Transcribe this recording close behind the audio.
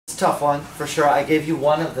tough one, for sure. I gave you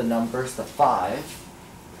one of the numbers, the 5.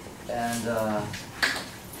 And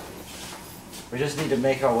we just need to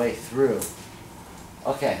make our way through.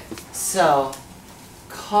 Okay, so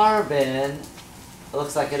carbon, it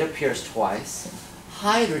looks like it appears twice.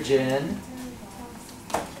 Hydrogen,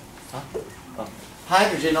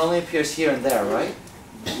 hydrogen only appears here and there, right?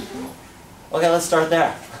 Okay, let's start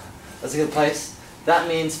there. That's a good place. That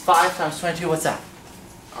means 5 times 22, what's that?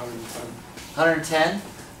 110. 110.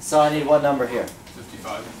 So I need what number here?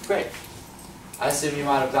 55. Great. I assume you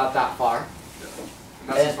might have got that far. Yeah. And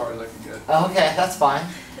that's as far as I can get. Okay, that's fine.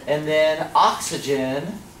 And then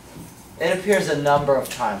oxygen, it appears a number of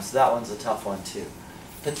times, so that one's a tough one too.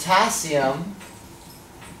 Potassium,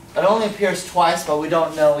 it only appears twice, but we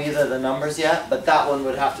don't know either of the numbers yet, but that one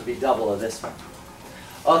would have to be double of this one.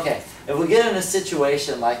 Okay, if we get in a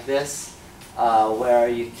situation like this, where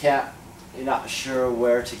you're not sure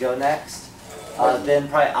where to go next, then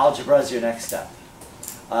probably algebra is your next step.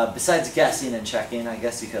 Besides guessing and checking, I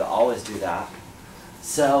guess you could always do that.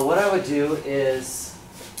 So what I would do is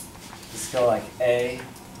just go like A,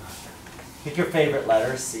 pick your favorite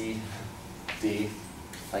letters, C, D,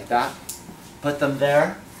 like that. Put them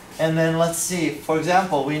there. And then let's see, for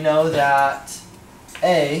example, we know that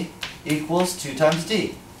A equals 2 times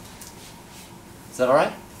D. Is that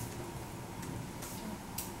alright?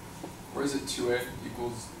 Or is it 2A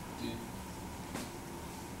equals D?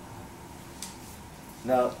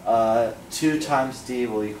 No, 2 times D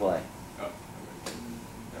will equal A. Oh, okay.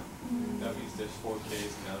 No. That means there's 4 Ks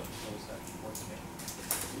and now notice that 1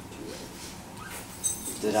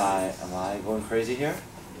 K. Am I going crazy here?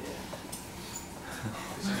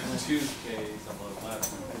 There's 2 Ks on the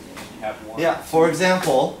left and you have 1. Yeah, for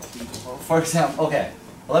example, okay,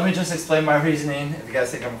 let me just explain my reasoning. If you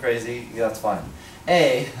guys think I'm crazy, that's fine.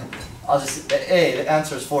 A, the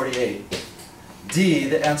answer is 48. D,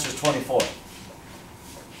 the answer is 24.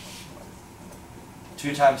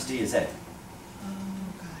 2 times D is A. Oh,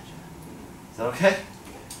 gotcha. Is that okay?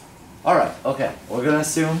 Alright, okay. We're going to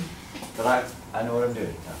assume that I know what I'm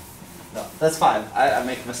doing. No, that's fine. I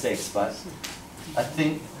make mistakes, but I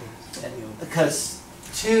think, because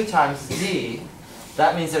 2 times D,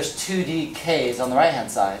 that means there's 2D Ks on the right-hand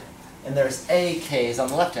side, and there's A Ks on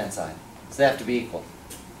the left-hand side. So they have to be equal.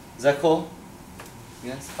 Is that cool?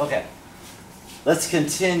 Yes? Okay. Let's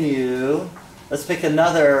continue. Let's pick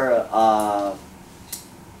another,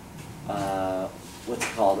 what's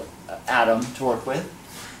it called, atom to work with.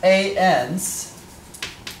 ANs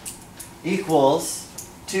equals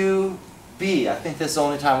 2B. I think this is the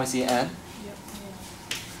only time we see N. Yep.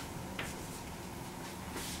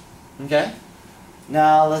 Okay?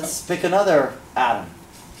 Now let's pick another atom.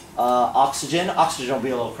 Oxygen. Oxygen will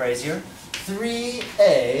be a little crazier.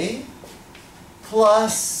 3A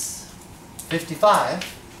plus 55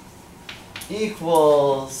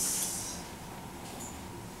 equals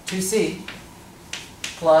 2C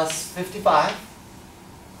plus 55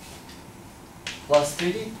 plus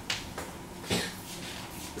 3D.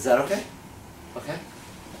 Is that okay? Okay.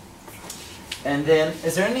 And then,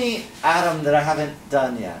 is there any atom that I haven't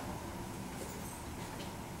done yet?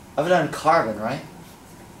 I've done carbon, right?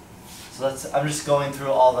 So I'm just going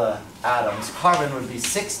through all the atoms. Carbon would be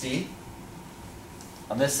 60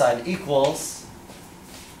 on this side equals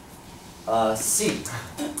C.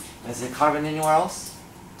 Is it carbon anywhere else?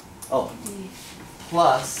 Oh, D.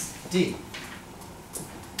 plus D.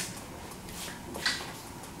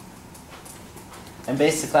 And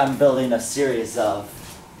basically I'm building a series of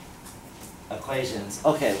equations.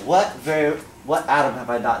 Okay, what atom have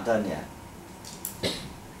I not done yet?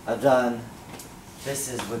 I've done, this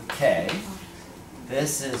is with K,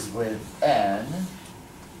 this is with N,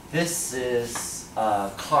 this is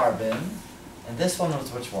carbon, and this one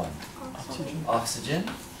was which one? Oxygen. Oxygen.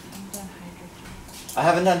 I've done hydrogen. I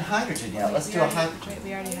haven't done hydrogen yet. Let's Wait, do a hydrogen. Wait,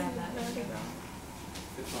 we already have that.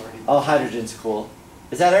 It's already. Oh, hydrogen's cool.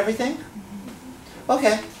 Is that everything?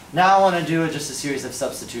 Okay. Now I want to do just a series of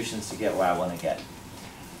substitutions to get where I want to get.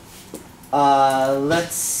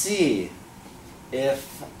 Let's see.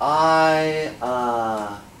 If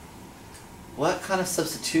what kind of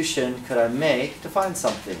substitution could I make to find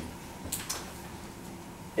something?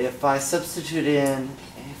 If I substitute in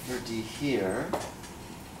A for D here,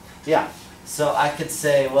 yeah, so I could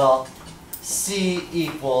say, well, C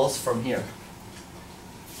equals from here,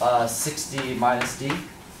 60 minus D.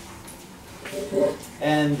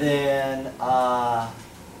 And then A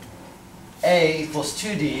equals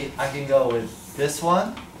 2D, I can go with this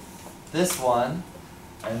one,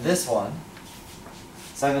 and this one.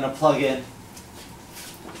 So I'm going to plug in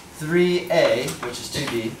 3A, which is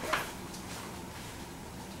 2D,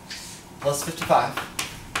 plus 55,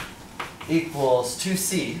 equals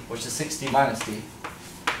 2c, which is 6d minus d,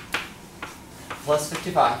 plus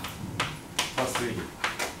 55 plus 3d.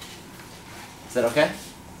 Is that okay?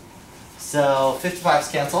 So 55's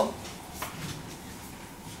cancel.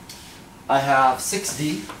 I have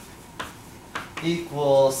 6d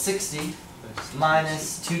equals 60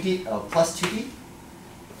 minus 2d, plus 2d.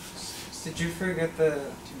 Did you forget the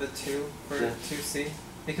 2 for Yeah. 2c?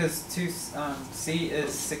 Because c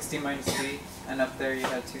is 60 minus d, and up there you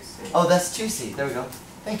had 2c. Oh, that's 2c. There we go.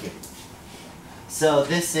 Thank you. So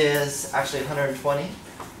this is actually 120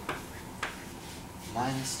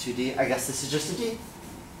 minus 2d. I guess this is just a d.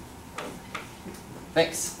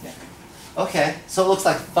 Thanks. Yeah. Okay, so it looks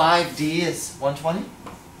like 5d is 120.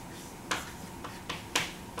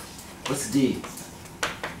 What's d?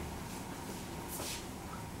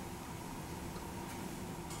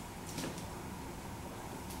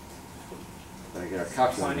 Better get our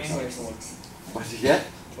calculator. 20. What did you get?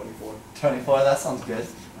 24. 24, that sounds good.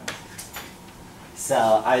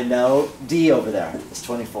 So I know D over there is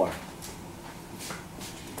 24.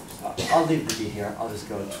 I'll leave the D here. I'll just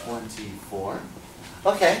go 24.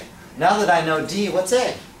 Okay, now that I know D, what's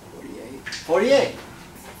A? 48. 48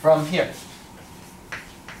 from here.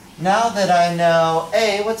 Now that I know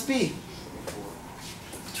A, what's B?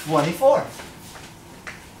 24.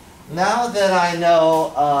 Now that I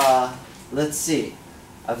know, let's see,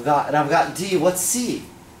 I've got D, what's C?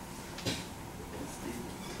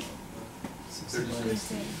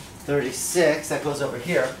 36. 36, that goes over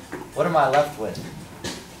here. What am I left with?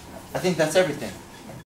 I think that's everything.